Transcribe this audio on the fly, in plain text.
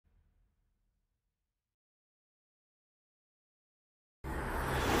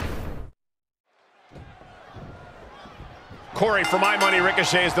Corey, for my money,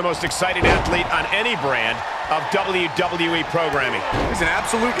 Ricochet is the most exciting athlete on any brand of WWE programming. He's an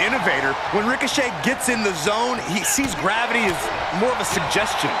absolute innovator. When Ricochet gets in the zone, he sees gravity as more of a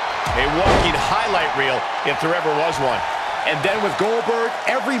suggestion. A walking highlight reel, if there ever was one. And then with Goldberg,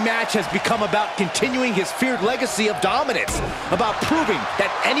 every match has become about continuing his feared legacy of dominance, about proving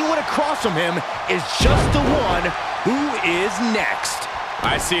that anyone across from him is just the one who is next.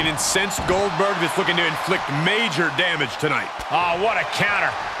 I see an incensed Goldberg that's looking to inflict major damage tonight. Oh, what a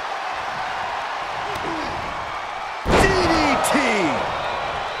counter. DDT!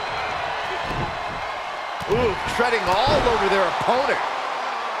 Ooh, treading all over their opponent.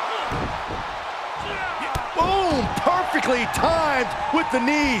 Boom! Perfectly timed with the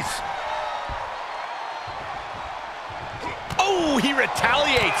knees. Oh, he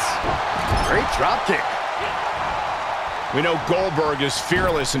retaliates. Great dropkick. We know Goldberg is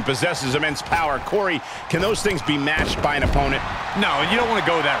fearless and possesses immense power. Corey, can those things be matched by an opponent? No, and you don't want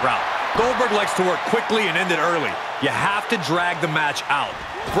to go that route. Goldberg likes to work quickly and end it early. You have to drag the match out.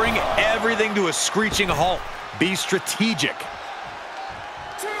 Bring everything to a screeching halt. Be strategic.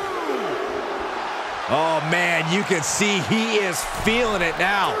 Oh, man, you can see he is feeling it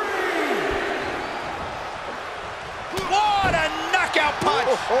now. What a knockout punch!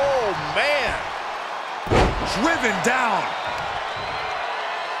 Oh, man. Driven down.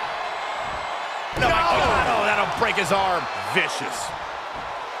 No, oh, that'll break his arm. Vicious.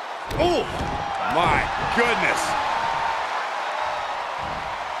 Oh, My goodness.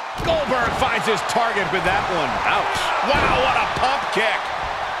 Goldberg finds his target with that one. Ouch. Wow, what a pump kick.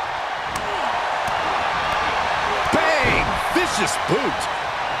 Bang! Vicious boot.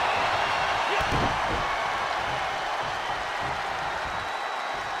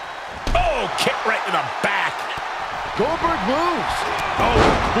 Oh, kick right to the back. Goldberg moves. Oh,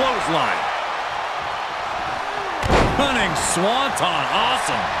 clothesline. Running swanton.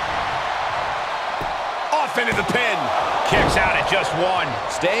 Awesome. Off into the pin. Kicks out at just one.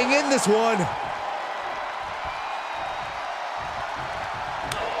 Staying in this one.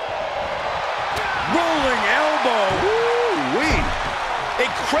 Rolling elbow. Woo-wee.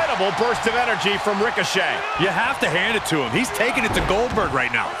 Incredible burst of energy from Ricochet. You have to hand it to him. He's taking it to Goldberg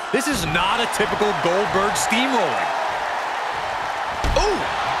right now. This is not a typical Goldberg steamrolling. Ooh,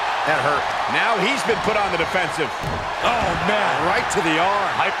 that hurt. Now he's been put on the defensive. Oh, man. Right to the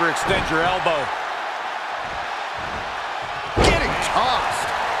arm. Hyperextend your elbow. Getting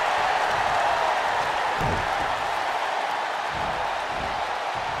tossed.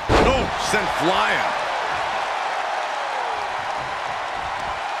 Oh, sent flying.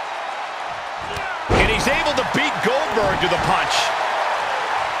 And he's able to beat Goldberg to the punch.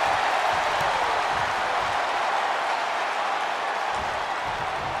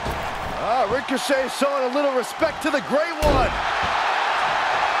 Ricochet showing a little respect to the Great One.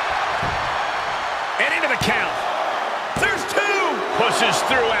 And into the count. There's two. Pushes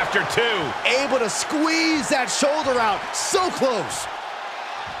through after two. Able to squeeze that shoulder out. So close.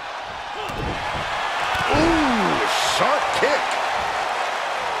 Ooh, sharp kick.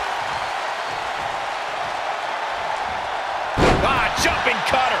 Jumping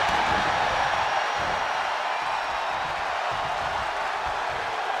cutter.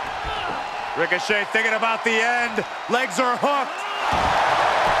 Ricochet thinking about the end. Legs are hooked.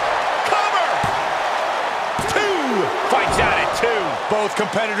 Cover. Two. Fights out at two. Both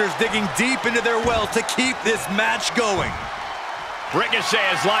competitors digging deep into their well to keep this match going. Ricochet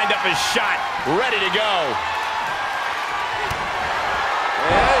has lined up his shot, ready to go.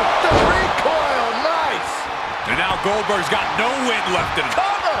 And the recoil, nice. And now Goldberg's got no wind left in him.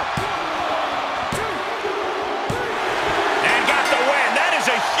 Cover. And got the win. That is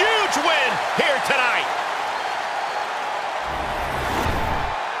a huge win here tonight.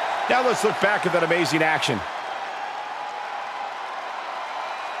 Now let's look back at that amazing action.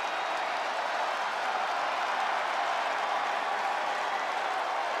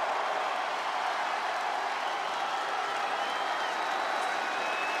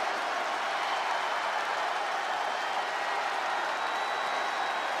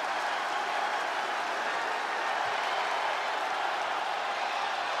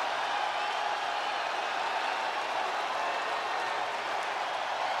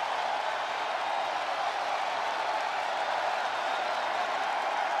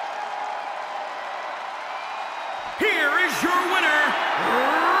 Here is your winner,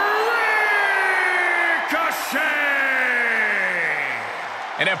 Ricochet!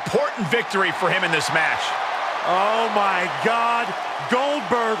 An important victory for him in this match. Oh my God,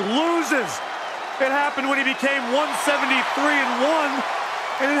 Goldberg loses. It happened when he became 173-1,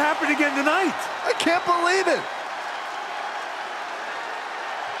 and it happened again tonight. I can't believe it.